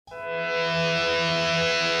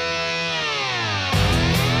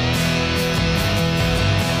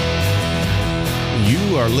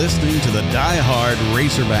are listening to the Die Hard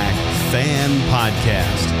Racerback Fan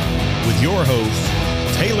Podcast with your hosts,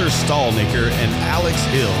 Taylor Stallnaker and Alex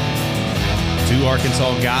Hill. Two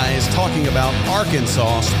Arkansas guys talking about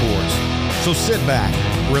Arkansas sports. So sit back,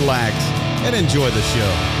 relax, and enjoy the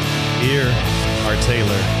show. Here are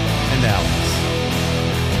Taylor and Alex.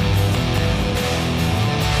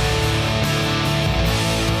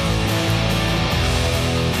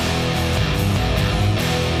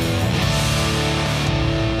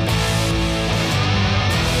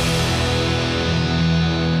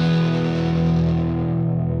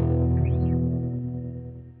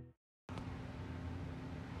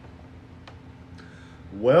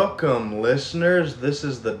 Welcome, listeners. This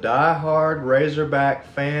is the Die Hard Razorback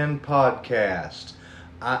Fan Podcast.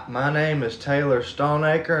 My name is Taylor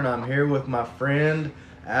Stallnaker, and I'm here with my friend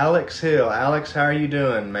Alex Hill. Alex, how are you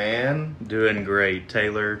doing, man? Doing great,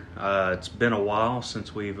 Taylor. It's been a while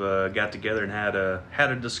since we've got together and had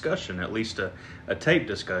a discussion, at least a tape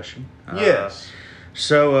discussion. Yes.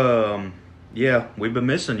 Yeah, we've been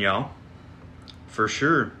missing y'all, for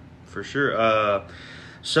sure.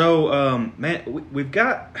 Man, we've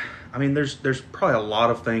got. I mean, there's probably a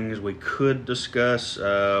lot of things we could discuss.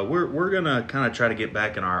 We're gonna kind of try to get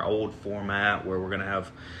back in our old format where we're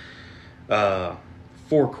gonna have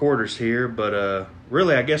 4 quarters here. But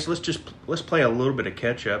really, I guess let's play a little bit of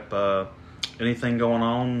catch up. Anything going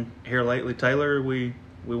on here lately, Taylor? We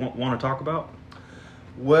want to talk about?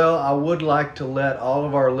 Well, I would like to let all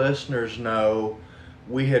of our listeners know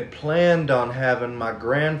we had planned on having my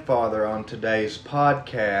grandfather on today's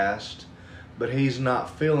podcast, but he's not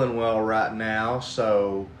feeling well right now,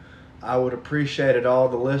 so I would appreciate it, all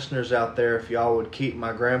the listeners out there, if y'all would keep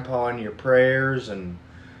my grandpa in your prayers and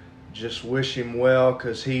just wish him well,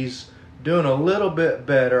 because he's doing a little bit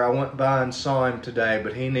better. I went by and saw him today,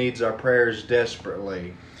 but he needs our prayers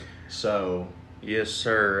desperately. So yes,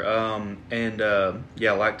 sir.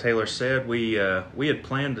 Yeah, like Taylor said, we had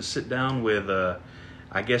planned to sit down with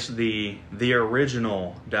I guess the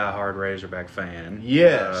original Die Hard Razorback fan.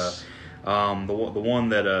 Yes. The one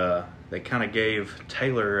that kind of gave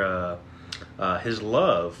Taylor his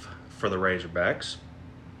love for the Razorbacks.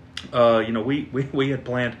 We had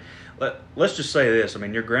planned. Let's just say this. I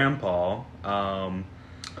mean, your grandpa,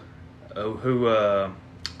 who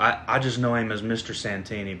I just know him as Mr.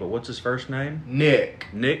 Santini, but what's his first name? Nick.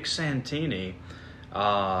 Nick Santini.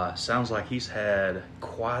 Sounds like he's had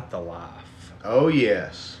quite the life. Oh,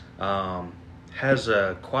 yes. Has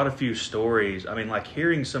quite a few stories. I mean, like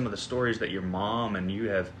hearing some of the stories that your mom and you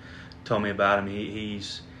have told me about him,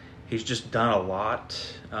 he's just done a lot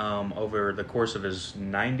over the course of his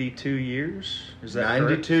 92 years. Is that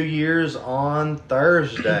 92 correct? years on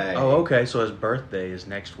Thursday. Oh, okay. So his birthday is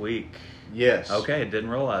next week. Yes. Okay,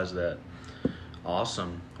 didn't realize that.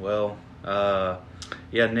 Awesome. Well,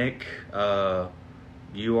 yeah, Nick,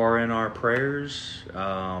 you are in our prayers.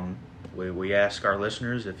 We ask our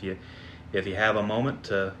listeners if you have a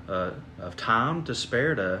moment of time to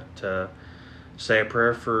spare to say a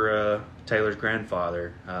prayer for Taylor's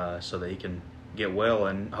grandfather, so that he can get well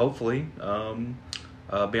and hopefully be on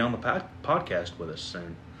the podcast with us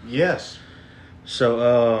soon. Yes.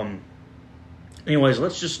 So, anyways,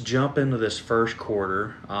 let's just jump into this first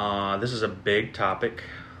quarter. This is a big topic,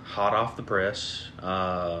 hot off the press.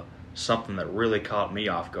 Something that really caught me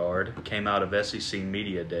off guard. Came out of SEC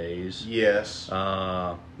Media Days. Yes.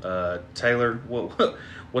 Taylor,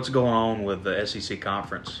 what's going on with the SEC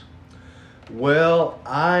Conference? Well,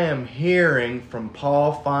 I am hearing from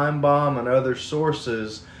Paul Feinbaum and other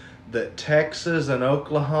sources that Texas and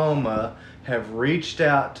Oklahoma have reached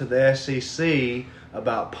out to the SEC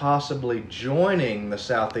about possibly joining the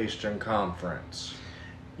Southeastern Conference.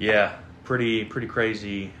 Yeah, pretty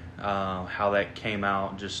crazy how that came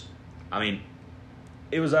out. I mean,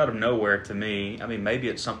 it was out of nowhere to me. I mean, maybe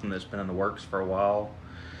it's something that's been in the works for a while.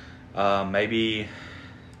 Maybe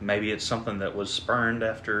it's something that was spurned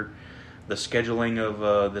after the scheduling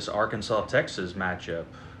of this Arkansas-Texas matchup.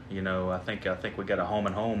 You know, I think we got a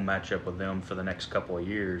home-and-home matchup with them for the next couple of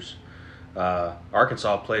years.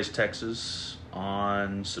 Arkansas plays Texas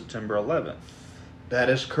on September 11th. That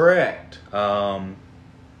is correct.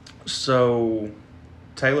 So,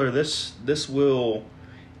 Taylor, this will,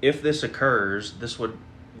 if this occurs, this would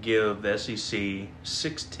give the SEC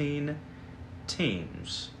 16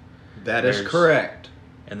 teams. That is correct.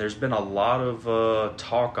 And there's been a lot of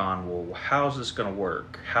talk on, well, how's this going to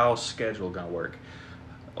work? How's schedule going to work?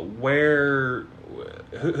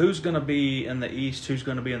 Who's going to be in the East? Who's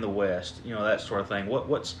going to be in the West? You know, that sort of thing.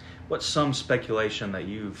 What's some speculation that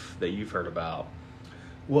you've heard about?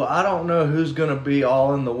 Well, I don't know who's going to be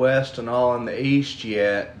all in the West and all in the East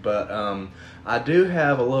yet, but I do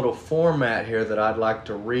have a little format here that I'd like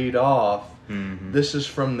to read off. Mm-hmm. This is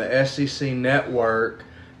from the SEC Network,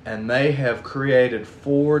 and they have created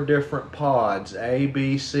 4 different pods, A,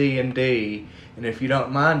 B, C, and D. And if you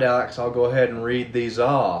don't mind, Alex, I'll go ahead and read these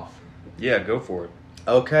off. Yeah, go for it.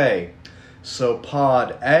 Okay, so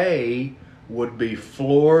pod A would be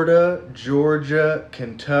Florida, Georgia,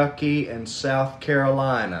 Kentucky, and South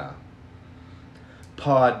Carolina.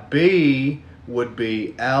 Pod B would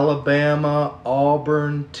be Alabama,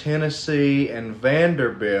 Auburn, Tennessee, and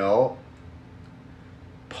Vanderbilt.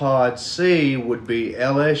 Pod C would be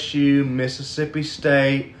LSU, Mississippi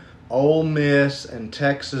State, Ole Miss, and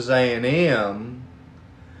Texas A&M.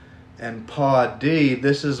 And Pod D,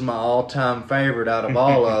 this is my all-time favorite out of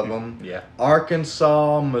all of them. Yeah.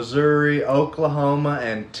 Arkansas, Missouri, Oklahoma,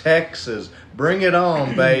 and Texas. Bring it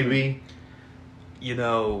on, baby. You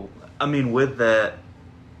know, I mean, with that,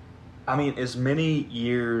 I mean, as many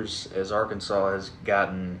years as Arkansas has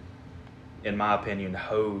gotten, in my opinion,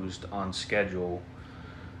 hosed on schedule,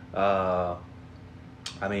 I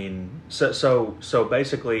mean, so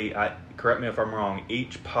basically, correct me if I'm wrong,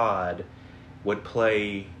 each pod would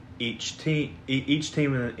play each team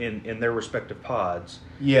in their respective pods.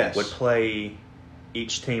 Yes. Would play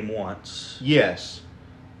each team once. Yes.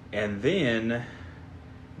 And then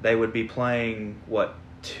they would be playing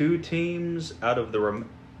 2 teams out of the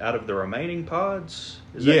remaining pods.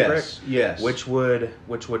 Is that correct? Yes. Which would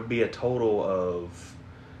be a total of,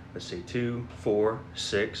 let's see, 2, 4,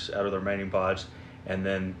 6 out of the remaining pods, and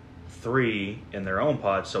then 3 in their own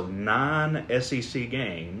pods. So 9 SEC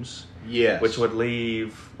games. Yes. Which would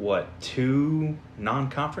leave 2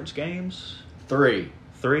 non-conference games? 3.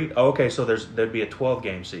 3? Oh, okay, so there'd be a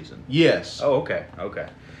 12-game season. Yes. Oh, okay.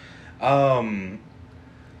 I mean,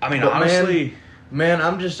 but honestly, man,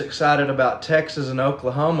 I'm just excited about Texas and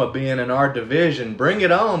Oklahoma being in our division. Bring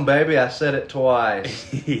it on, baby. I said it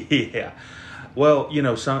twice. Yeah. Well, you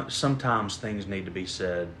know, sometimes things need to be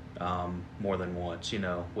said more than once, you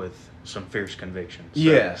know, with some fierce conviction. So,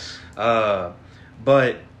 yes.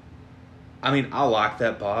 But I mean, I like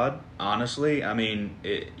that pod, honestly. I mean,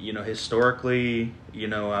 historically,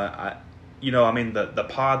 I mean, the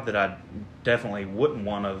pod that I definitely wouldn't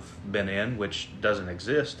want to have been in, which doesn't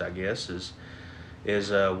exist, I guess, is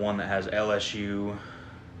one that has LSU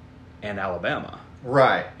and Alabama,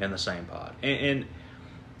 right, in the same pod. And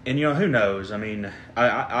who knows? I mean,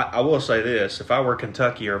 I will say this: if I were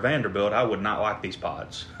Kentucky or Vanderbilt, I would not like these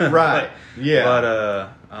pods. Right. Yeah. But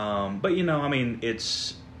I mean,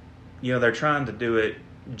 it's they're trying to do it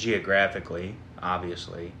geographically,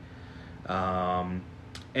 obviously, and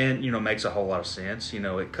makes a whole lot of sense.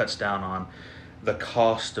 It cuts down on the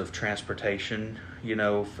cost of transportation,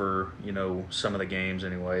 for some of the games,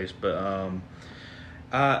 anyways. But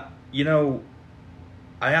I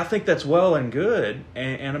think that's well and good,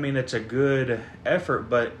 and I mean it's a good effort.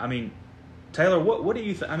 But I mean, Taylor, what do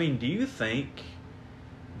you think? I mean, do you think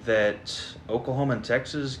that Oklahoma and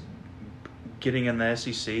Texas getting in the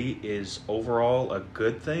SEC is overall a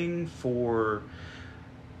good thing for?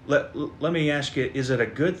 Let me ask you: is it a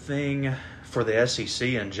good thing for the SEC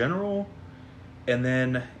in general? And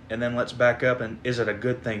then let's back up, and is it a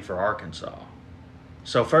good thing for Arkansas?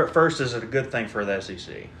 So first, is it a good thing for the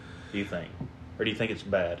SEC? Do you think? Or do you think it's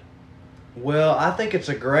bad? Well, I think it's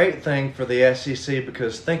a great thing for the SEC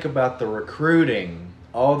because think about the recruiting.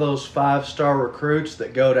 All those 5-star recruits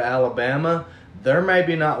that go to Alabama, they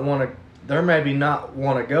maybe not want to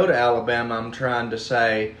go to Alabama. I'm trying to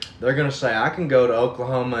say they're going to say I can go to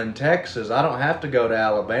Oklahoma and Texas. I don't have to go to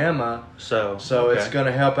Alabama. So okay. It's going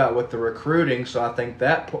to help out with the recruiting. So I think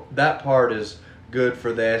that part is good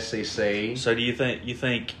for the SEC. So do you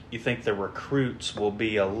think the recruits will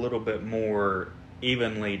be a little bit more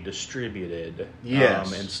evenly distributed?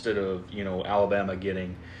 Yes. Instead of Alabama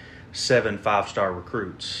getting 7 5-star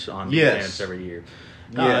recruits on defense every year.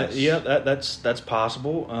 Yes. Yeah, that's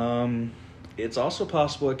possible. It's also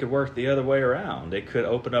possible it could work the other way around. It could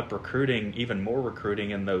open up recruiting, even more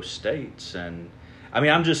recruiting in those states. And I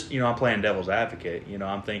mean, I'm just I'm playing devil's advocate.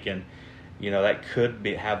 I'm thinking that could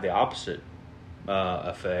have the opposite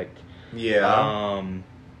effect. Yeah.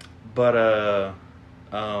 But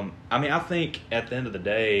I mean, I think at the end of the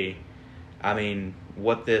day, I mean,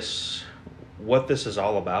 what this is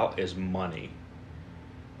all about is money.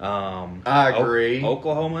 I agree.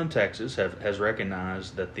 Oklahoma and Texas has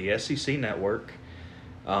recognized that the SEC network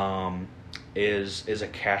is a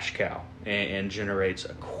cash cow and generates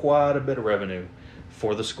quite a bit of revenue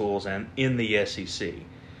for the schools and in the SEC.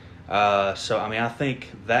 So, I mean, I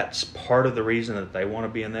think that's part of the reason that they want to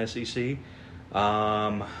be in the SEC.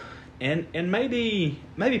 And maybe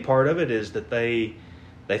part of it is that they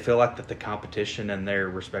feel like that the competition in their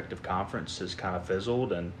respective conference has kind of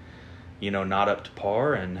fizzled and, not up to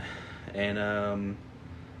par, and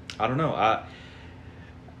I don't know.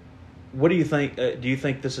 What do you think? Do you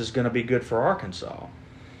think this is going to be good for Arkansas?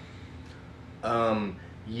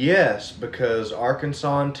 Yes, because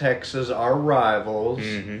Arkansas and Texas are rivals,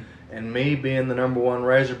 and me being the number one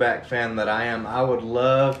Razorback fan that I am, I would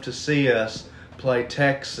love to see us play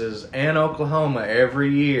Texas and Oklahoma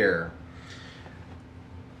every year.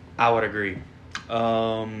 I would agree,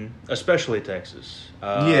 especially Texas.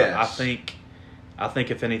 Yes. I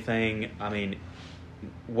think if anything, I mean,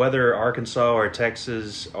 whether Arkansas or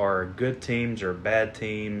Texas are good teams or bad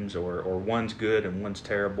teams, or one's good and one's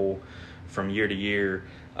terrible from year to year,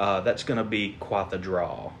 that's going to be quite the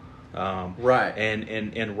draw. Right. And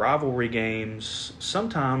in rivalry games,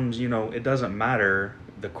 sometimes, it doesn't matter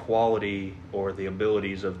the quality or the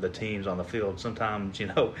abilities of the teams on the field. Sometimes, you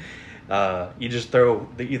just throw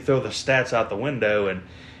the stats out the window, and,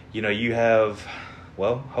 you have,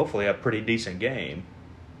 well, hopefully a pretty decent game.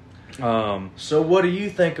 So what do you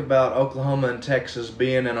think about Oklahoma and Texas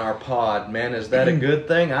being in our pod, man? Is that a good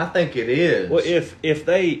thing? I think it is. Well, if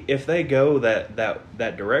they go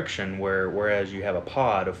that direction, whereas you have a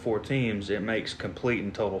pod of 4 teams, it makes complete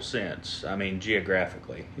and total sense. I mean,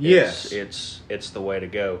 geographically, yes, it's the way to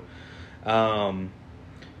go.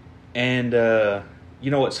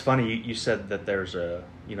 It's funny you said that there's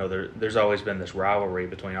always been this rivalry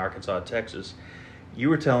between Arkansas and Texas. You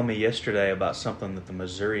were telling me yesterday about something that the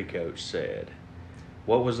Missouri coach said.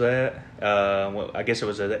 What was that? I guess it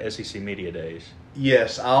was at the SEC Media Days.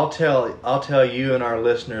 Yes, I'll tell you and our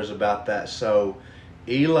listeners about that. So,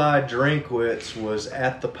 Eli Drinkwitz was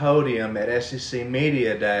at the podium at SEC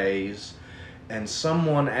Media Days, and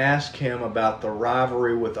someone asked him about the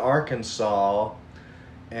rivalry with Arkansas,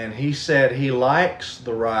 and he said he likes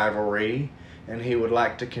the rivalry and he would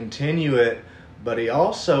like to continue it. But he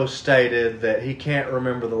also stated that he can't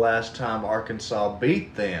remember the last time Arkansas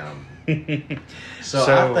beat them. So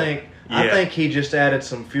I think he just added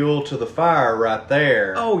some fuel to the fire right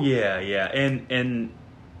there. Oh yeah. And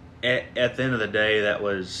at the end of the day, that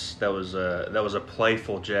was a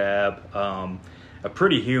playful jab, a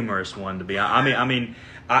pretty humorous one, to be honest.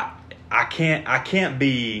 I can't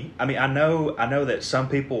be. I mean, I know that some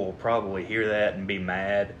people will probably hear that and be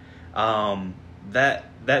mad.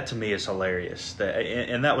 That to me is hilarious.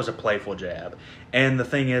 And that was a playful jab. And the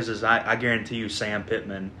thing is I guarantee you Sam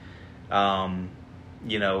Pittman, I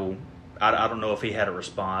don't know if he had a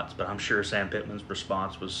response, but I'm sure Sam Pittman's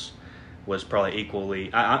response was probably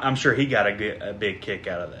equally. I'm sure he got a big kick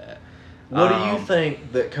out of that. What do you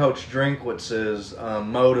think that Coach Drinkwitz's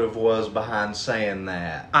motive was behind saying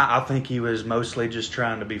that? I think he was mostly just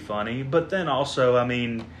trying to be funny, but then also, I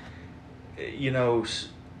mean,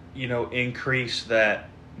 increase that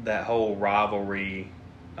whole rivalry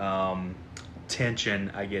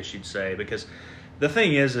tension, I guess you'd say, because the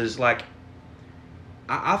thing is like,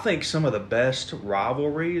 I think some of the best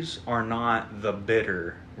rivalries are not the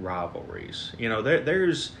bitter rivalries.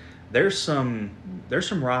 There's some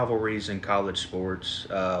rivalries in college sports.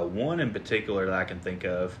 One in particular that I can think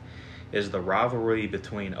of is the rivalry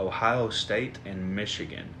between Ohio State and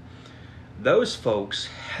Michigan. Those folks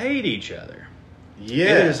hate each other.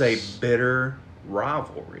 Yes. It is a bitter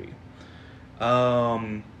rivalry.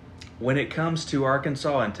 When it comes to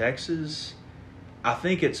Arkansas and Texas, I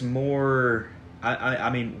think it's more. I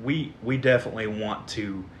mean, we definitely want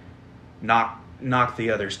to knock the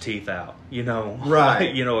other's teeth out,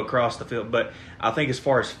 right? Across the field. But I think as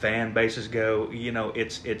far as fan bases go,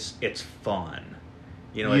 it's fun.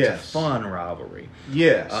 It's a fun rivalry.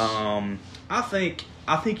 Yes. I think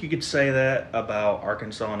you could say that about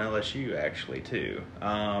Arkansas and LSU actually too.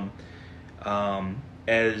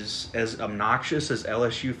 As obnoxious as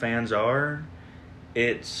LSU fans are,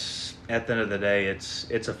 it's at the end of the day,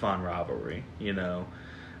 it's a fun rivalry. The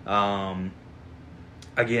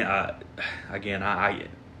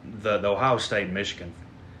Ohio State and Michigan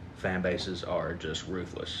fan bases are just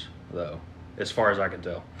ruthless, though, as far as I can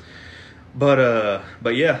tell.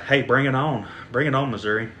 But yeah, hey, bring it on,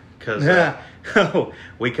 Missouri, because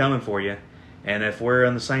we coming for you. And if we're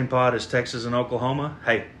in the same pod as Texas and Oklahoma,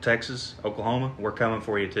 hey, Texas, Oklahoma, we're coming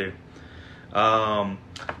for you too.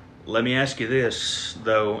 Let me ask you this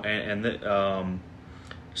though,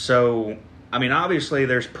 so I mean, obviously,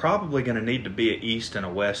 there's probably going to need to be an East and a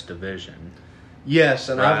West division. Yes,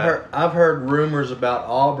 and right? I've heard rumors about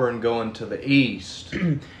Auburn going to the East.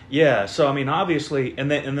 Yeah, so I mean, obviously,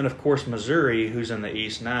 and then of course Missouri, who's in the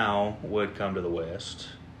East now, would come to the West.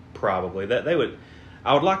 Probably that they would.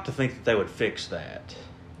 I would like to think that they would fix that.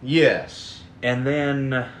 Yes. And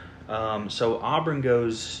then, so Auburn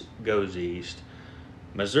goes east.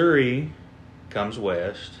 Missouri comes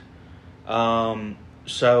west.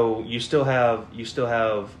 So you still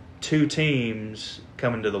have two teams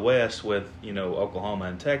coming to the west with, Oklahoma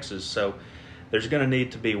and Texas. So there's going to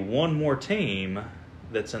need to be one more team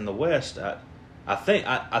that's in the west. I think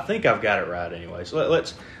I've got it right anyway. So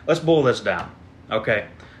let's boil this down. Okay.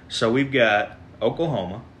 So we've got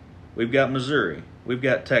Oklahoma, we've got Missouri, we've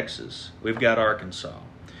got Texas, we've got Arkansas.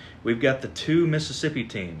 We've got the two Mississippi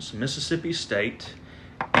teams, Mississippi State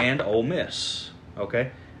and Ole Miss.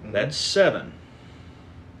 Okay? Mm-hmm. That's 7.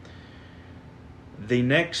 The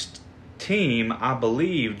next team, I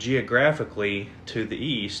believe, geographically to the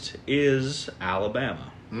east is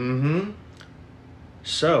Alabama. Mm-hmm.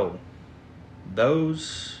 So,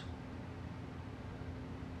 those...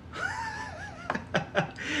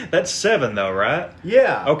 That's 7, though, right?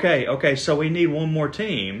 Yeah. Okay, so we need one more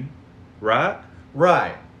team, right?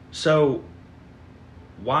 Right. So,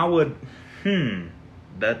 why would...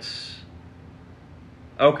 That's...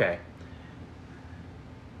 Okay.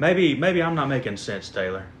 Maybe I'm not making sense,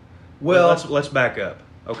 Taylor. Well, let's back up.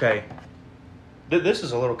 Okay. This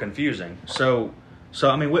is a little confusing. So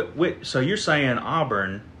I mean, so you're saying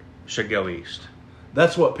Auburn should go east?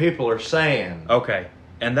 That's what people are saying. Okay.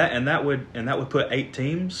 And that would put 8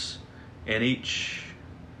 teams in each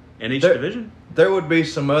division? There would be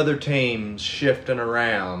some other teams shifting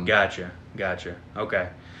around. Gotcha. Okay.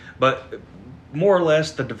 But more or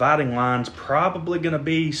less, the dividing line's probably going to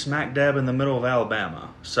be smack dab in the middle of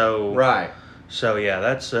Alabama. So right. So yeah,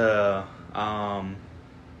 that's and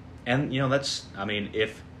that's, I mean,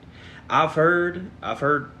 if I've heard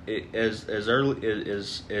it as early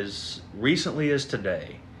as recently as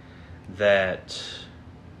today that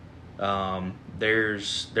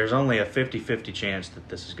there's only a 50-50 chance that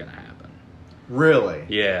this is going to happen. Really?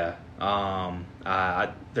 Yeah.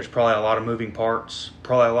 There's probably a lot of moving parts,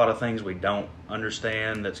 probably a lot of things we don't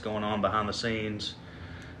understand that's going on behind the scenes.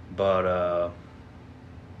 But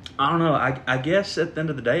I don't know. I guess at the end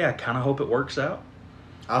of the day, I kind of hope it works out.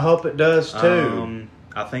 I hope it does too.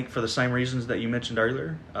 I think for the same reasons that you mentioned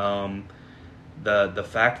earlier. The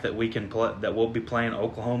fact that we'll be playing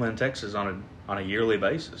Oklahoma and Texas on a yearly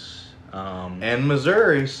basis. And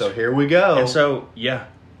Missouri, so here we go. And so, yeah.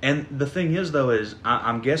 And the thing is, though, is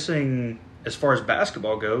I'm guessing as far as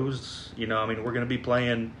basketball goes, we're going to be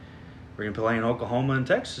playing Oklahoma and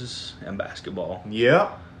Texas in basketball.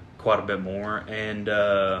 Yep. Quite a bit more. And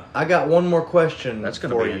I got one more question. That's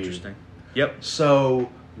going to be interesting. Yep. So,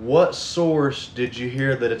 what source did you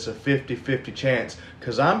hear that it's a 50-50 chance?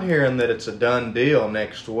 Because I'm hearing that it's a done deal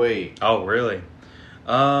next week. Oh, really?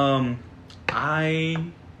 I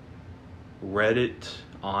read it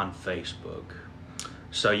on Facebook.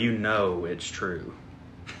 So it's true.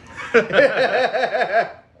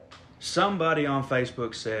 Somebody on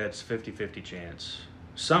Facebook said it's 50-50 chance.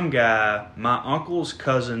 Some guy, my uncle's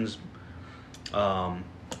cousin's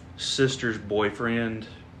sister's boyfriend,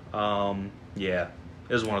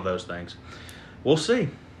 is one of those things. We'll see.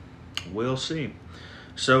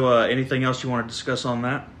 So anything else you want to discuss on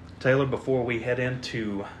that, Taylor, before we head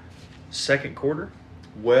into second quarter?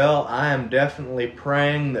 Well, I am definitely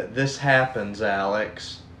praying that this happens,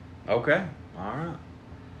 Alex. Okay. All right.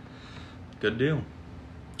 Good deal.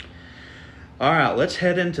 All right, let's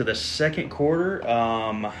head into the second quarter.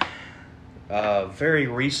 Very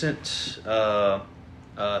recent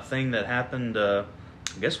thing that happened, I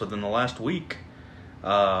guess, within the last week.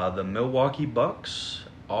 The Milwaukee Bucks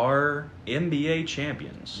are NBA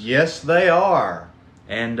champions. Yes, they are.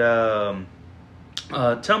 And tell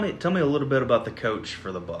me a little bit about the coach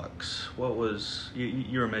for the Bucks. What was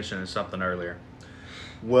you were mentioning something earlier?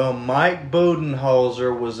 Well, Mike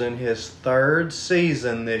Budenholzer was in his 3rd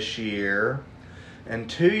season this year, and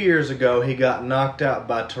 2 years ago he got knocked out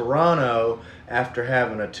by Toronto after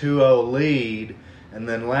having a 2-0 lead, and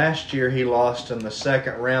then last year he lost in the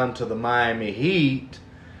second round to the Miami Heat,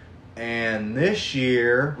 and this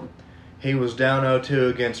year he was down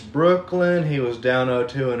 0-2 against Brooklyn. He was down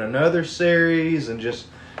 0-2 in another series and just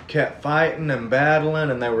kept fighting and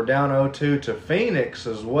battling, and they were down 0-2 to Phoenix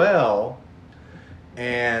as well.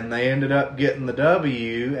 And they ended up getting the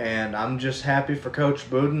W, and I'm just happy for Coach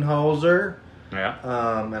Budenholzer.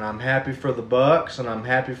 Yeah. And I'm happy for the Bucks, and I'm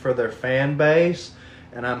happy for their fan base,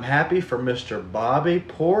 and I'm happy for Mr. Bobby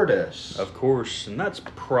Portis. Of course, and that's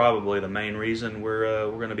probably the main reason we're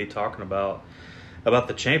going to be talking about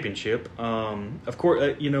the championship. Of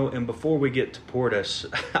course, and before we get to Portis,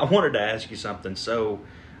 I wanted to ask you something. So,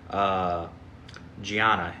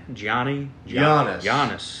 Giannis.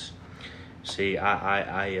 See,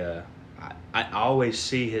 I always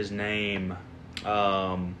see his name,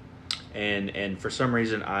 and for some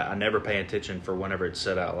reason I never pay attention for whenever it's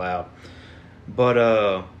said out loud.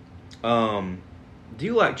 But do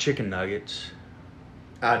you like chicken nuggets?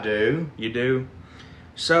 I do. You do?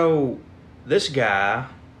 So this guy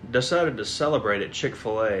decided to celebrate at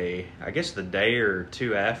Chick-fil-A, I guess the day or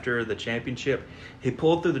two after the championship. He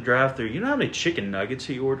pulled through the drive-thru. You know how many chicken nuggets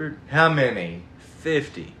he ordered? How many?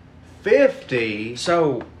 50. 50?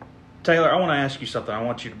 So, Taylor, I want to ask you something. I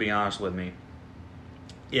want you to be honest with me.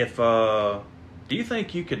 If do you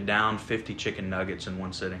think you could down 50 chicken nuggets in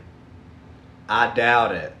one sitting? I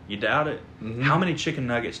doubt it. You doubt it? Mhm. How many chicken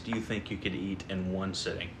nuggets do you think you could eat in one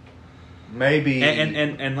sitting? Maybe.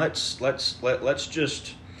 And let's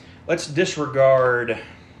disregard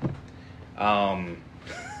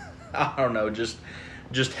I don't know, just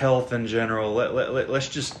health in general. Let's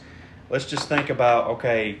just think about,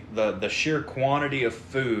 okay, the sheer quantity of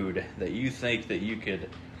food that you think that you could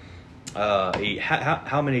eat.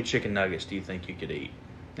 How many chicken nuggets do you think you could eat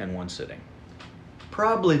in one sitting?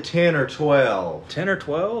 Probably 10 or 12. 10 or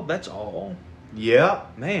 12? That's all?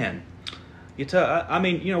 Yep. Man. I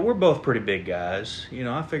mean, we're both pretty big guys.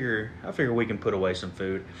 I figure we can put away some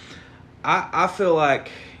food. I feel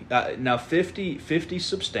like now 50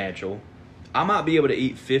 substantial. I might be able to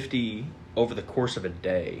eat 50 over the course of a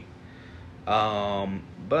day. But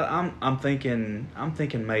I'm thinking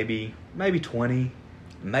maybe 20,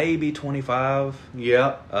 maybe 25.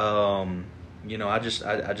 Yep. I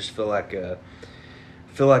just feel like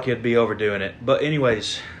it'd be overdoing it. But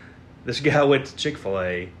anyways, this guy went to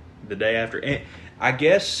Chick-fil-A the day after, and I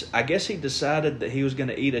guess he decided that he was going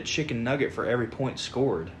to eat a chicken nugget for every point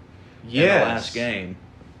scored in the last game.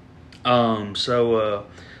 So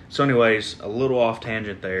anyways, a little off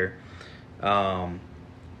tangent there. Man,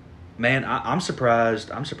 I'm surprised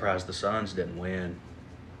the Suns didn't win.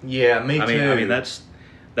 Yeah, me too. I mean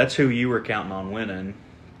that's who you were counting on winning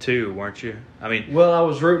too, weren't you? I mean, well, I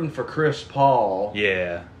was rooting for Chris Paul.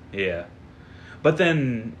 Yeah. But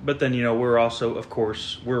then we're also, of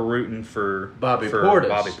course, we're rooting for Bobby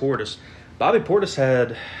Portis. Bobby Portis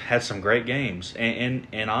had some great games, and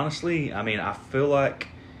honestly, I mean, I feel like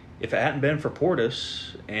if it hadn't been for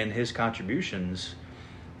Portis and his contributions,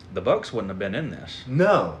 the Bucks wouldn't have been in this.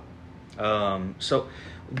 No.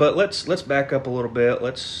 But let's back up a little bit.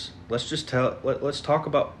 Let's talk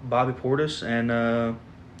about Bobby Portis and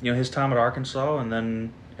his time at Arkansas, and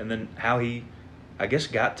then how he, I guess,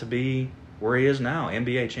 got to be where he is now,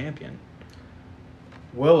 NBA champion.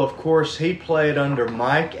 Well, of course, he played under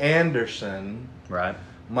Mike Anderson. Right.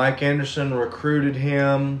 Mike Anderson recruited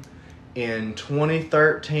him in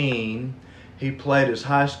 2013. He played his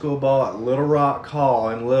high school ball at Little Rock Hall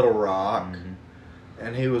in Little Rock. Mm-hmm.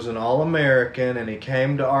 And he was an All-American, and he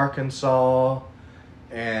came to Arkansas,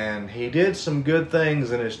 and he did some good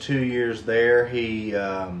things in his 2 years there. He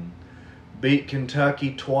beat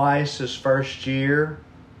Kentucky twice his first year.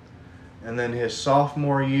 And then his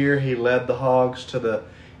sophomore year, he led the Hogs to the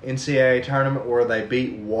NCAA tournament where they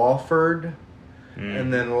beat Wofford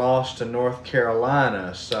and then lost to North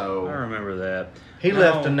Carolina. So I remember that. He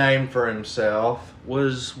left a name for himself.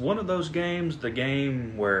 Was one of those games the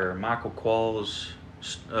game where Michael Qualls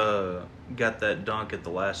got that dunk at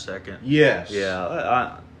the last second? Yes.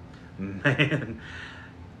 Yeah. Man,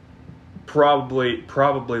 probably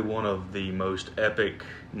one of the most epic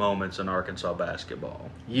moments in Arkansas basketball.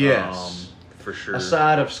 Yes. For sure.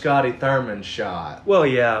 Aside of Scotty Thurman's shot. Well,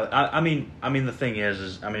 yeah. I mean, the thing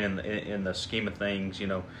is in the scheme of things,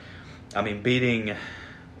 beating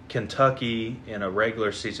Kentucky in a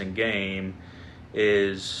regular season game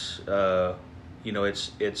is,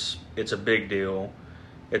 it's a big deal.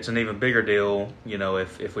 It's an even bigger deal,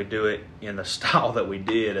 if we do it in the style that we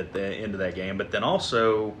did at the end of that game. But then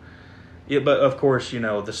also, yeah, but of course,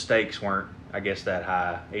 the stakes weren't, I guess, that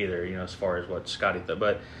high either, as far as what Scotty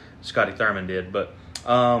Thurman did. But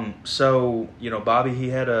Bobby, he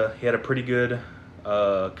had a pretty good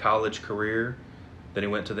college career. Then he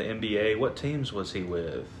went to the NBA. What teams was he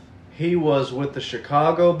with? He was with the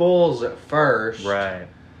Chicago Bulls at first. Right.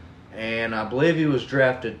 And I believe he was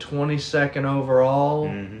drafted 22nd overall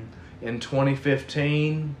in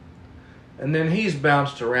 2015. And then he's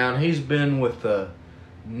bounced around. He's been with the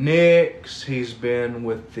Knicks. He's been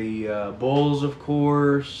with the Bulls, of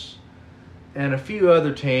course, and a few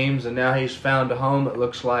other teams. And now he's found a home, it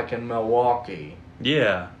looks like, in Milwaukee.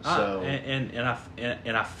 Yeah. So and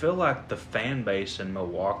I feel like the fan base in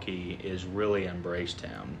Milwaukee is really embraced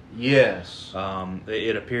him. Yes.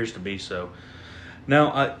 It appears to be so.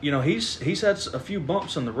 Now, he's had a few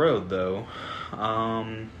bumps in the road, though.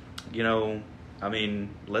 I mean,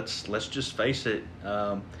 let's just face it.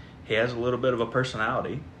 He has a little bit of a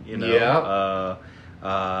personality, you know.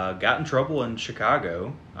 Yeah. Got in trouble in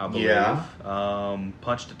Chicago, I believe. Yeah.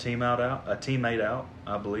 Punched a teammate out,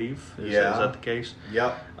 I believe. Is Yeah. that the case?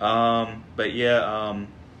 Yep. But yeah,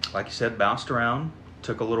 like you said, bounced around.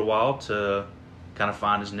 Took a little while to kind of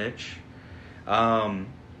find his niche.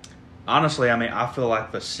 Honestly, I mean, I feel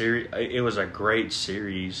like the series. It was a great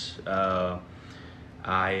series.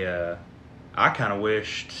 I kind of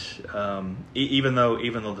wished, even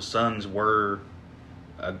though the Suns were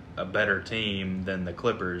a better team than the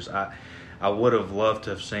Clippers, I would have loved to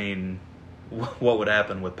have seen what would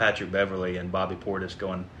happen with Patrick Beverley and Bobby Portis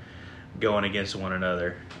going against one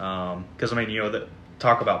another. Because I mean, you know,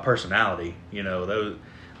 talk about personality. You know,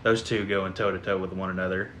 those two going toe to toe with one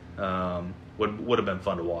another would have been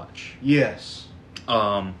fun to watch. Yes.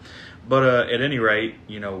 But at any rate,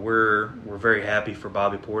 you know, we're very happy for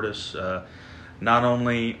Bobby Portis. Not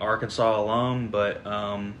only Arkansas alum, but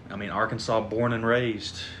I mean, Arkansas born and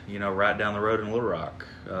raised, you know, right down the road in Little Rock.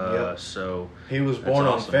 Yep. So He was born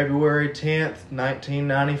on February 10th,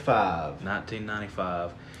 1995.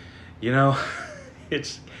 1995. You know,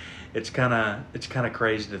 it's kind of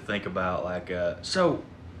crazy to think about. Like, so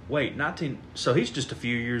wait, So he's just a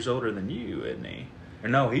few years older than you, isn't he? Or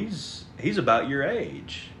no, he's about your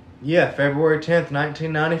age. Yeah, February 10th,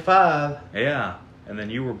 1995. Yeah, and then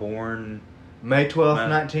you were born May 12th,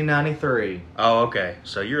 1993. Oh, okay.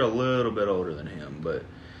 So you're a little bit older than him, but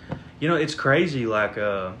you know, it's crazy. Like,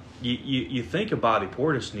 you think of Bobby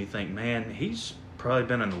Portis and you think, man, he's probably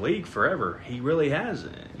been in the league forever. He really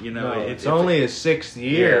hasn't. You know, No, it's only his 6th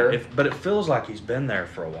year. Yeah, but it feels like he's been there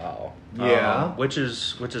for a while. Yeah. Which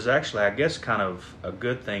is actually, I guess, kind of a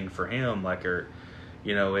good thing for him. Like,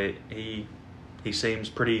 you know, he seems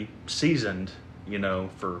pretty seasoned, you know,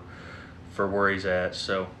 for where he's at.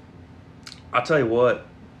 So I'll tell you what,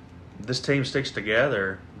 this team sticks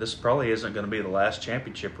together. This probably isn't going to be the last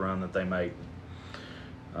championship run that they make.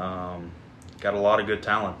 Got a lot of good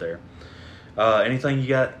talent there. Anything you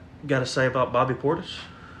got to say about Bobby Portis?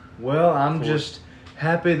 Well, I'm just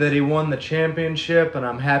happy that he won the championship, and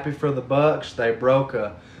I'm happy for the Bucks. They broke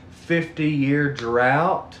a 50-year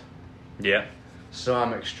drought. Yeah. So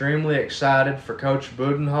I'm extremely excited for Coach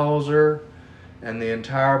Budenholzer and the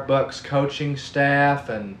entire Bucks coaching staff,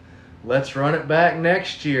 and let's run it back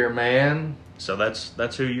next year, man. So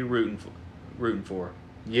that's who you're rooting for.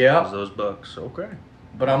 Yep. Those Bucks. Okay.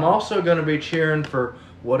 But I'm also going to be cheering for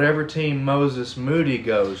whatever team Moses Moody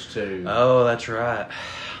goes to. Oh, that's right.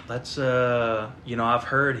 That's you know, I've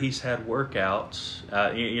heard he's had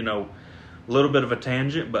workouts. You know, a little bit of a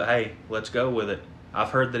tangent, but hey, let's go with it. I've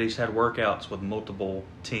heard that he's had workouts with multiple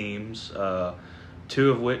teams,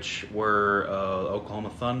 two of which were Oklahoma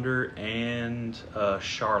Thunder and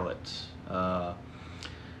Charlotte. Have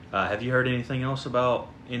you heard anything else about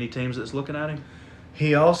any teams that's looking at him?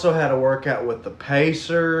 He also had a workout with the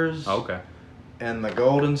Pacers. Okay. And the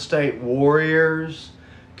Golden State Warriors.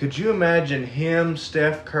 Could you imagine him,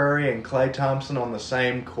 Steph Curry, and Klay Thompson on the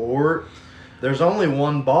same court? There's only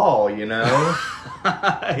one ball, you know?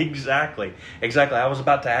 Exactly. I was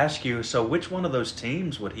about to ask you, so which one of those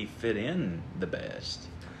teams would he fit in the best?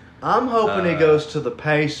 I'm hoping he goes to the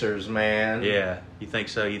Pacers, man. Yeah, you think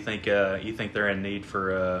so? You think they're in need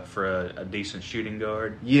for a decent shooting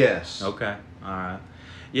guard? Yes. Okay. All right.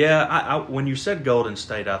 Yeah, I when you said Golden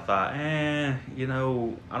State, I thought, you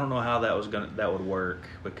know, I don't know how that would work,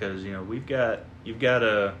 because you know you've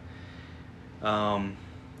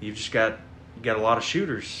just got a lot of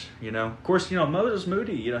shooters. You know, of course, you know Moses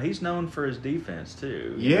Moody. You know, he's known for his defense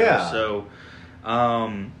too. Yeah. So,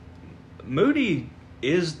 Moody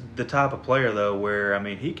is the type of player though where, I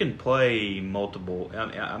mean, he can play multiple.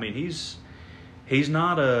 I mean, he's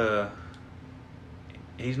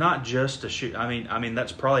not just a shoot. I mean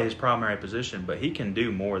that's probably his primary position, but he can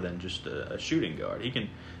do more than just a shooting guard. He can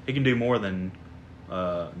do more than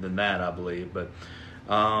that, I believe. But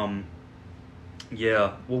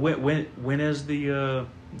yeah. Well, when is the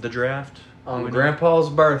draft? On Grandpa's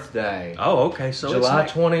birthday. Oh, okay. So July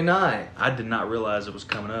it's 29th. I did not realize it was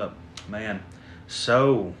coming up, man.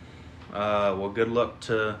 So, well, good luck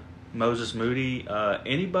to Moses Moody.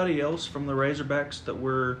 Anybody else from the Razorbacks that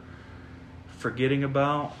we're forgetting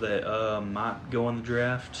about that might go in the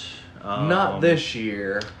draft? Not this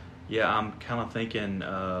year. Yeah, I'm kind of thinking.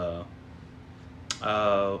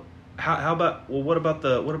 How about? Well, what about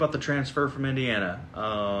the transfer from Indiana?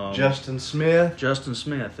 Justin Smith. Justin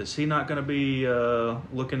Smith, is he not going to be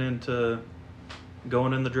looking into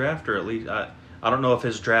going in the draft, or at least I don't know if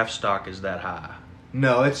his draft stock is that high.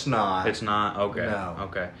 No, it's not. It's not? Okay. No.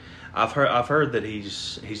 Okay. I've heard that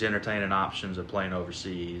he's entertaining options of playing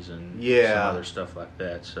overseas and some other stuff like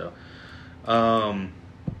that. So, all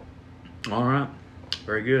right,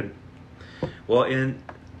 very good. Well,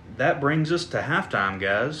 that brings us to halftime,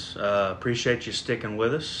 guys. Appreciate you sticking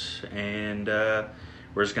with us, and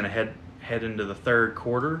we're just gonna head into the third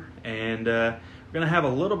quarter, and we're gonna have a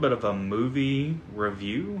little bit of a movie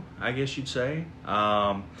review, I guess you'd say.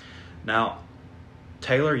 Now,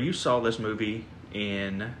 Taylor, you saw this movie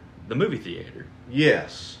in the movie theater.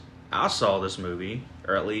 Yes. I saw this movie,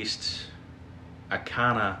 or at least I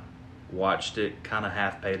kind of watched it, kind of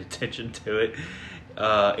half paid attention to it,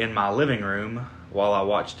 in my living room while I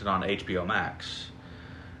watched it on HBO Max.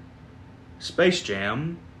 Space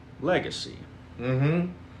Jam Legacy. Mm-hmm.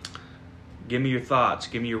 Give me your thoughts.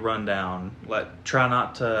 Give me your rundown. Try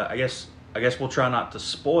not to. I guess we'll try not to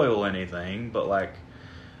spoil anything, but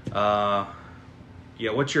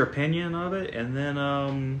what's your opinion of it? And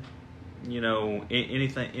then,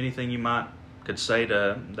 anything you could say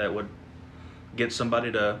that would get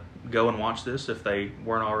somebody to go and watch this if they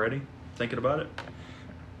weren't already thinking about it.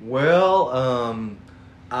 Well,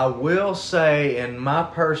 I will say, in my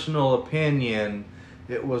personal opinion,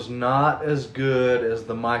 it was not as good as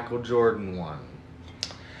the Michael Jordan one.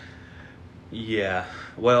 Yeah,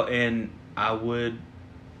 well, and I would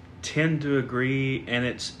tend to agree, and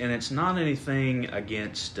it's not anything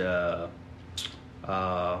against really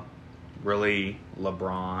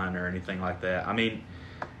LeBron or anything like that. I mean,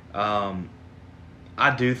 I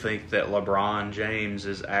do think that LeBron James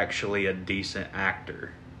is actually a decent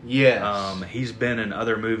actor. Yes. He's been in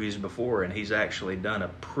other movies before, and he's actually done a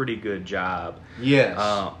pretty good job. Yes.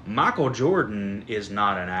 Michael Jordan is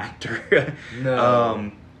not an actor.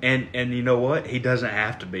 No. And you know what? He doesn't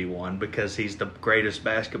have to be one because he's the greatest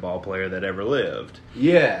basketball player that ever lived.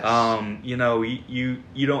 Yes. You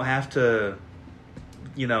don't have to,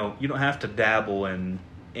 you don't have to dabble in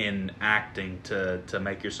acting to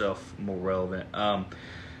make yourself more relevant. Not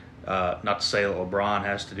to say that LeBron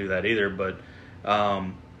has to do that either, but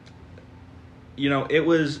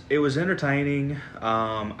it was entertaining.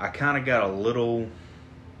 I kind of got a little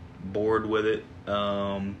bored with it.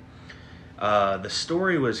 The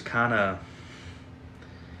story was kind of,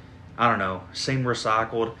 I don't know, seemed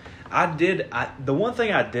recycled. The one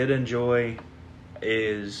thing I did enjoy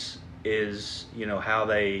is how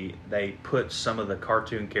they put some of the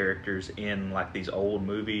cartoon characters in like these old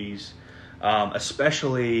movies,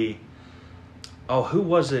 especially. Oh, who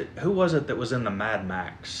was it that was in the Mad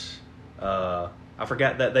Max? I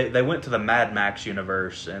forgot that they went to the Mad Max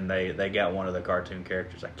universe and they got one of the cartoon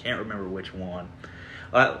characters. I can't remember which one.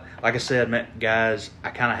 Like I said, guys, I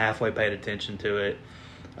kind of halfway paid attention to it.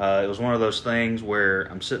 It was one of those things where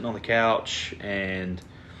I'm sitting on the couch and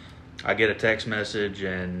I get a text message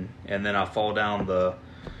and then I fall down the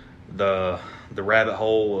rabbit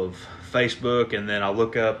hole of Facebook, and then I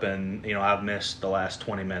look up and I've missed the last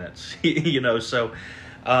 20 minutes. So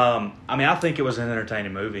I think it was an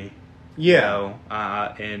entertaining movie. Yeah.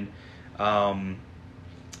 I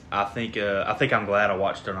think I'm glad I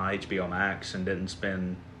watched it on HBO Max and didn't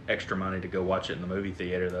spend extra money to go watch it in the movie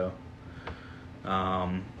theater though.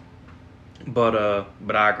 But I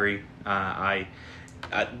agree.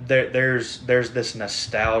 There's this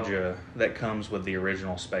nostalgia that comes with the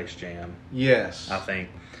original Space Jam. Yes. I think.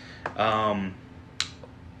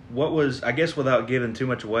 What was, I guess without giving too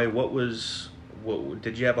much away, what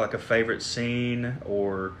did you have like a favorite scene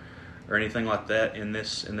or anything like that in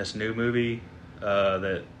this new movie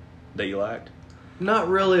that you liked? Not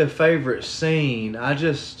really a favorite scene. I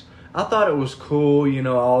thought it was cool,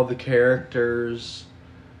 all the characters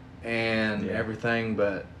and everything,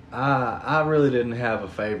 but I really didn't have a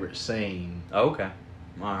favorite scene. Okay.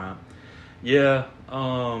 All right. Yeah.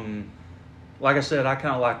 Like I said, I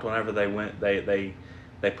kind of liked whenever they went. They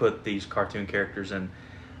put these cartoon characters in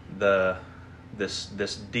this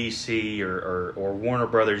DC or Warner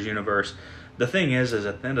Brothers universe. The thing is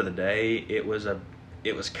at the end of the day, it was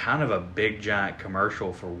kind of a big giant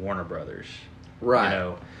commercial for Warner Brothers.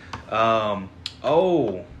 Right.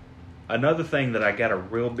 Another thing that I got a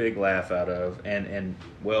real big laugh out of, and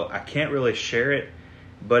well, I can't really share it,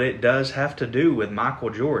 but it does have to do with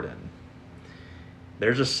Michael Jordan.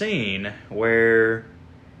 There's a scene where,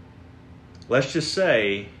 let's just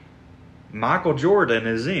say, Michael Jordan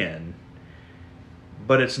is in,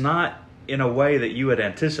 but it's not in a way that you would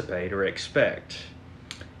anticipate or expect.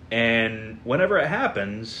 And whenever it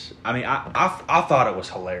happens, I thought it was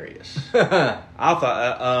hilarious. I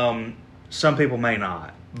thought some people may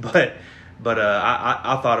not, but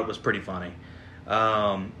I thought it was pretty funny.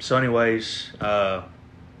 So anyways,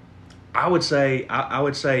 I would say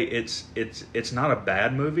it's not a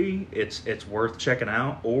bad movie. It's worth checking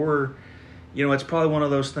out. Or, it's probably one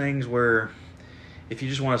of those things where if you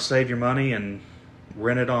just want to save your money and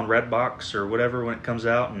rent it on Redbox or whatever when it comes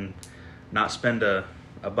out and not spend a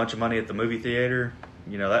bunch of money at the movie theater,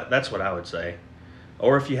 that's what I would say.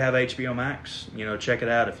 Or if you have HBO Max, check it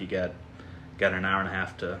out if you got an hour and a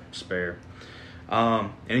half to spare.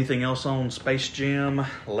 Anything else on Space Jam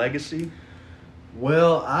Legacy?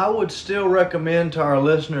 Well, I would still recommend to our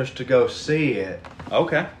listeners to go see it.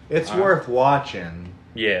 Okay. It's worth watching.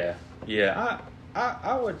 Yeah.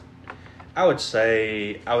 I would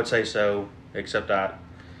say so, except I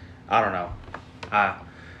don't know.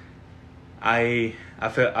 I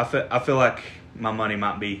feel like my money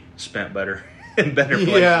might be spent better in better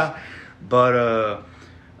places. Yeah. But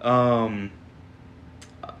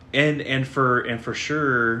and for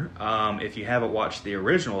sure, if you haven't watched the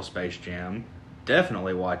original Space Jam,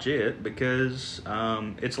 definitely watch it because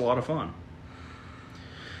it's a lot of fun.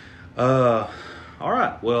 All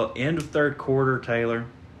right. Well, end of third quarter, Taylor.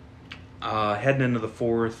 Heading into the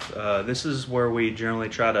fourth. This is where we generally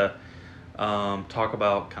try to talk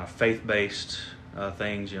about kind of faith-based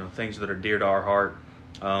things. Things that are dear to our heart.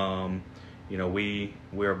 We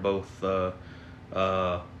are both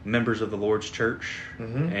members of the Lord's Church,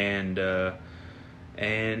 and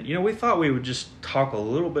we thought we would just talk a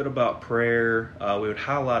little bit about prayer. We would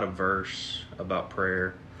highlight a verse about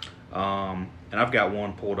prayer. And I've got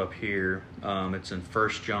one pulled up here. It's in 1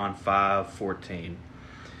 John 5:14.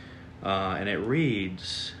 And it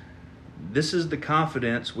reads, "This is the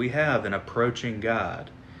confidence we have in approaching God,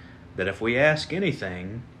 that if we ask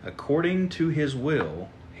anything according to His will,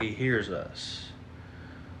 He hears us."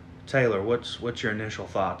 Taylor, what's your initial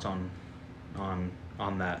thoughts on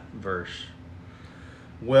that verse?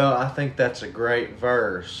 Well, I think that's a great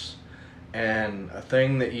verse. And a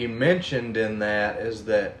thing that you mentioned in that is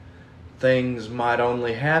that things might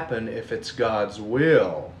only happen if it's God's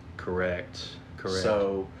will. Correct.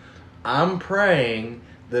 So I'm praying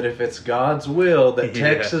that if it's God's will that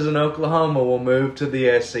Texas and Oklahoma will move to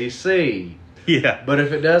the SEC. Yeah. But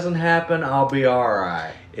if it doesn't happen, I'll be all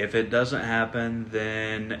right. If it doesn't happen,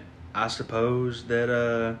 then I suppose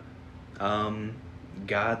that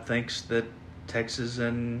God thinks that Texas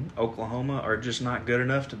and Oklahoma are just not good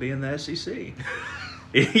enough to be in the SEC.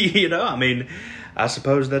 I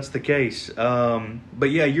suppose that's the case. But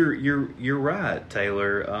yeah, you're right,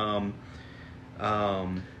 Taylor.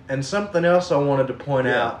 And something else I wanted to point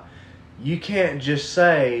out, you can't just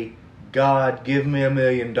say, "God, give me $1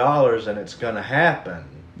 million," and it's going to happen.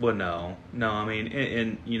 Well, no.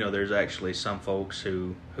 And there's actually some folks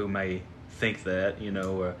who may think that,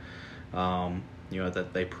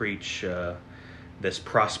 that they preach this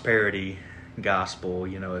prosperity gospel.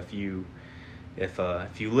 If you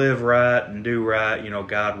live right and do right,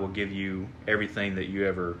 God will give you everything that you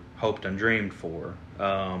ever hoped and dreamed for.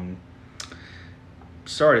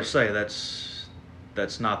 Sorry to say that's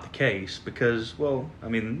not the case because,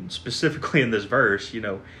 specifically in this verse,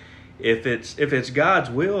 if it's God's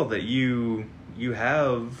will that you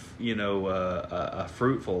have, a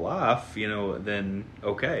fruitful life, then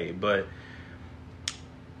okay. But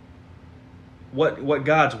what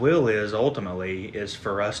God's will is ultimately is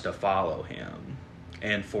for us to follow Him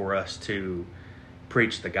and for us to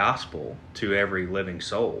preach the gospel to every living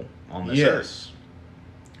soul on this earth.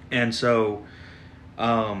 And so,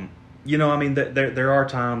 there are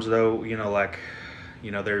times though,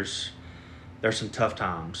 there's some tough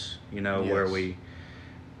times, where we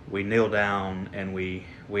kneel down and we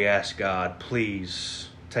ask God, please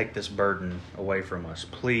take this burden away from us.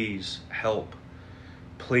 Please help.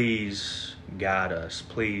 Please guide us.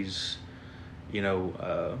 Please,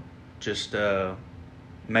 just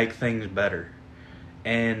make things better.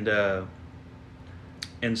 And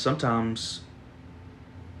sometimes,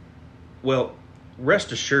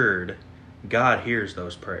 rest assured, God hears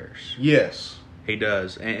those prayers. Yes. He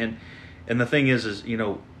does. And the thing is,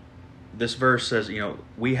 this verse says,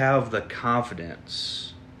 we have the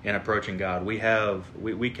confidence in approaching God. We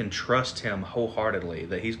can trust Him wholeheartedly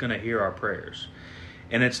that He's going to hear our prayers.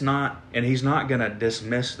 And He's not going to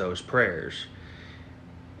dismiss those prayers.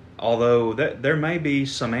 Although there may be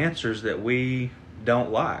some answers that we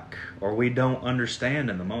don't like or we don't understand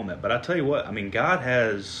in the moment. But I tell you what, God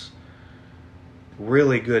has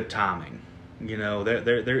really good timing.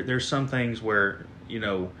 There's some things where, He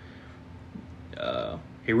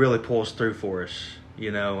really pulls through for us,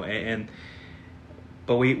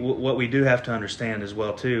 but what we do have to understand as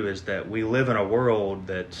well too is that we live in a world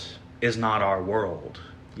that is not our world,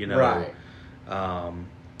 Right.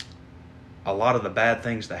 a lot of the bad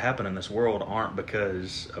things that happen in this world aren't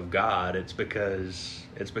because of God. It's because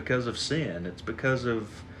of sin. It's because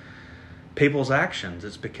of people's actions.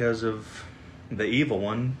 It's because of the evil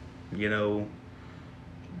one, doing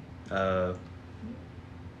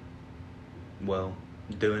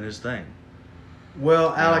his thing.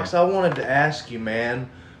 Well, Alex, I wanted to ask you, man,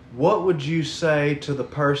 what would you say to the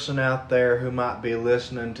person out there who might be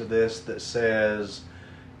listening to this that says,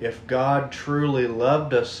 if God truly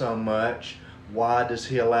loved us so much, why does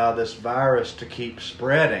he allow this virus to keep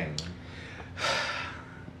spreading?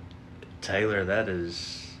 Taylor, that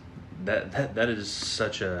is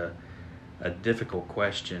such a difficult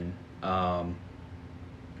question. And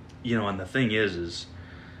the thing is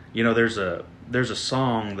there's a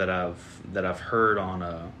song that I've heard on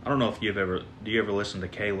I don't know if do you ever listen to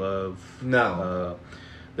K-Love? No.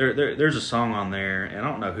 There's a song on there, and I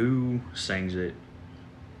don't know who sings it.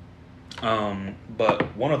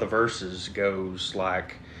 But one of the verses goes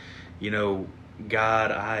like,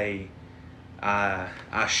 God, I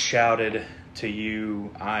shouted to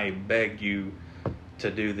you, I begged you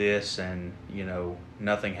to do this, and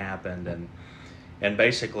nothing happened, and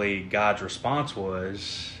basically God's response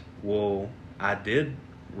was, well, I did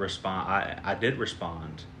respond. I did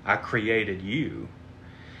respond. I created you.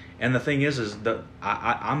 And the thing is that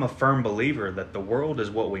I'm a firm believer that the world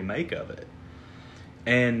is what we make of it.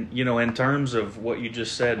 And, in terms of what you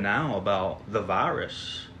just said now about the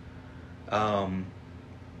virus, the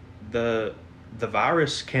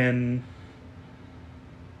virus can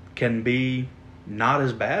be not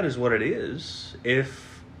as bad as what it is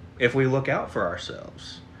if we look out for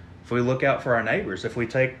ourselves, if we look out for our neighbors, if we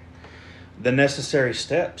take the necessary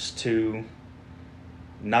steps to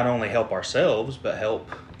not only help ourselves but help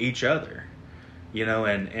each other.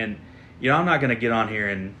 I'm not going to get on here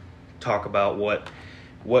and talk about what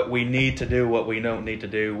we need to do, what we don't need to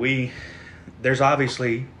do. There's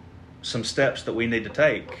obviously some steps that we need to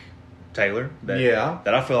take, Taylor, that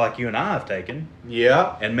I feel like you and I have taken.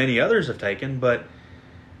 Yeah. And many others have taken, but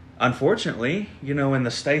unfortunately, in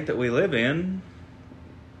the state that we live in,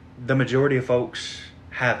 the majority of folks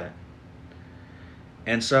haven't.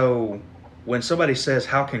 And so when somebody says,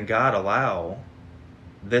 how can God allow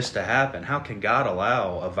this to happen? How can God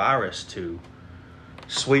allow a virus to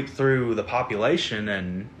sweep through the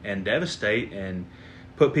population and devastate and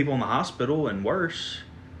put people in the hospital and worse?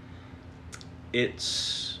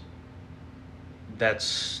 That's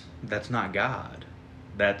not God.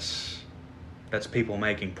 That's people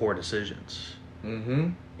making poor decisions. Mm-hmm.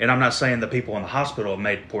 And I'm not saying the people in the hospital have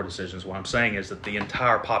made poor decisions. What I'm saying is that the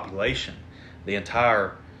entire population, the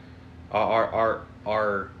entire our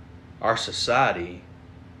society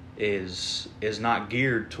is not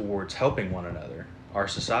geared towards helping one another. Our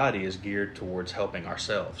society is geared towards helping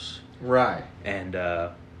ourselves. Right. And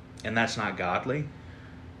that's not godly.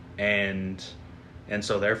 And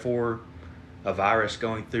so therefore, a virus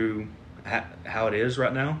going through how it is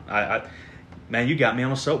right now, man, you got me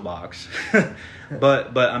on a soapbox.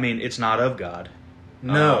 but I mean, it's not of God.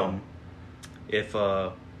 No.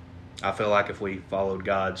 I feel like if we followed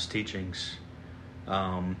God's teachings,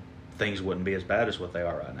 things wouldn't be as bad as what they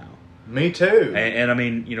are right now. Me too. And I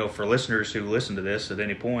mean, for listeners who listen to this at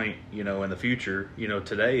any point, in the future,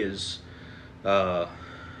 today is July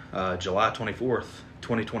 24th,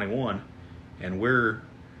 2021, and we're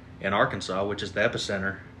in Arkansas, which is the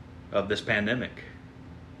epicenter of this pandemic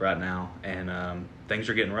right now, and things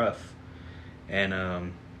are getting rough.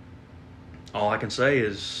 And all I can say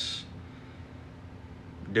is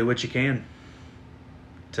do what you can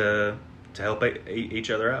to help each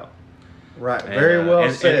other out. Right. Very well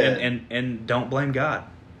said. And don't blame God.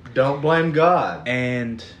 Don't blame God.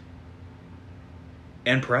 And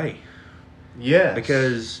pray. Yes.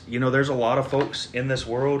 Because, there's a lot of folks in this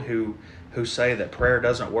world who say that prayer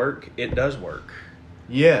doesn't work. It does work.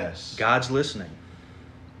 Yes. God's listening.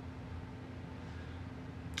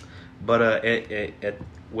 But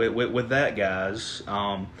with that, guys,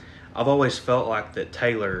 I've always felt like that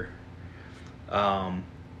Taylor,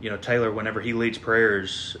 Taylor, whenever he leads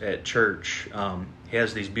prayers at church, he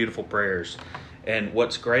has these beautiful prayers. And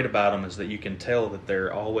what's great about them is that you can tell that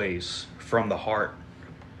they're always from the heart.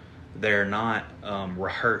 They're not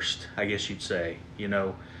rehearsed, I guess you'd say.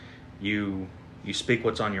 You speak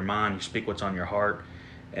what's on your mind, you speak what's on your heart.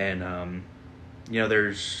 And,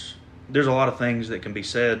 there's a lot of things that can be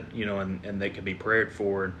said, and they can be prayed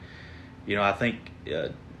for. And, I think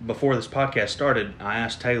before this podcast started, I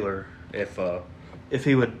asked Taylor if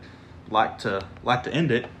he would like to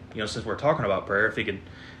end it, since we're talking about prayer, if he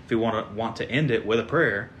want to end it with a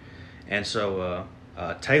prayer. And so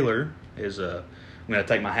Taylor is I'm going to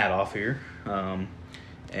take my hat off here,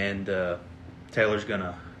 and Taylor's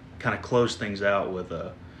gonna kind of close things out with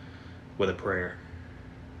a prayer.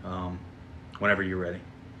 Whenever you're ready.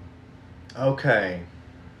 Okay.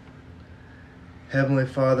 Heavenly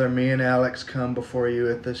Father, me and Alex come before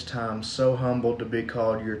you at this time, so humbled to be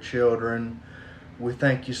called your children. We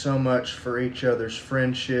thank you so much for each other's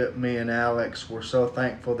friendship. Me and Alex, we're so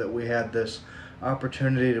thankful that we had this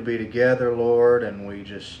opportunity to be together, Lord, and we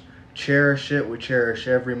just cherish it. We cherish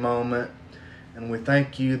every moment. And we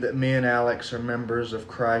thank you that me and Alex are members of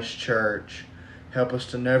Christ Church. Help us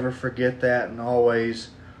to never forget that and always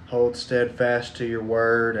hold steadfast to your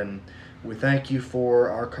word. And we thank you for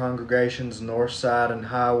our congregations, Northside and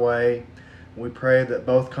Highway. We pray that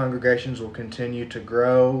both congregations will continue to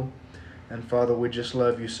grow. And Father, we just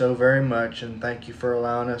love you so very much and thank you for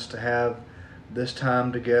allowing us to have this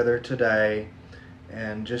time together today.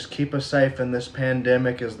 And just keep us safe in this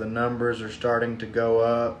pandemic as the numbers are starting to go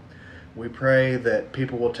up. We pray that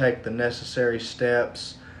people will take the necessary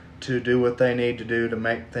steps to do what they need to do to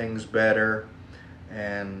make things better.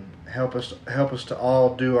 And help us to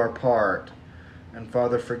all do our part. And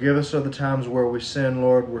Father, forgive us of the times where we sin,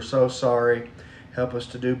 Lord. We're so sorry. Help us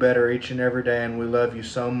to do better each and every day, and we love you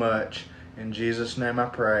so much. In Jesus' name I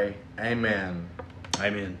pray. Amen.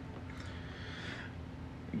 Amen.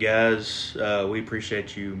 Guys, we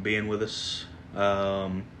appreciate you being with us.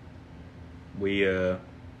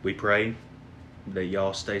 We pray that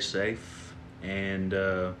y'all stay safe. And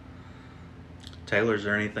Taylor, is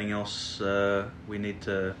there anything else we need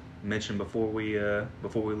to mention before we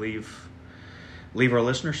leave our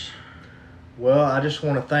listeners? Well, I just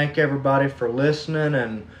want to thank everybody for listening,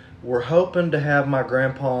 and we're hoping to have my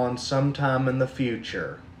grandpa on sometime in the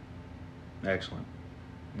future. Excellent.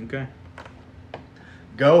 Okay.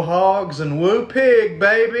 Go Hogs and woo pig,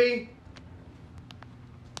 baby!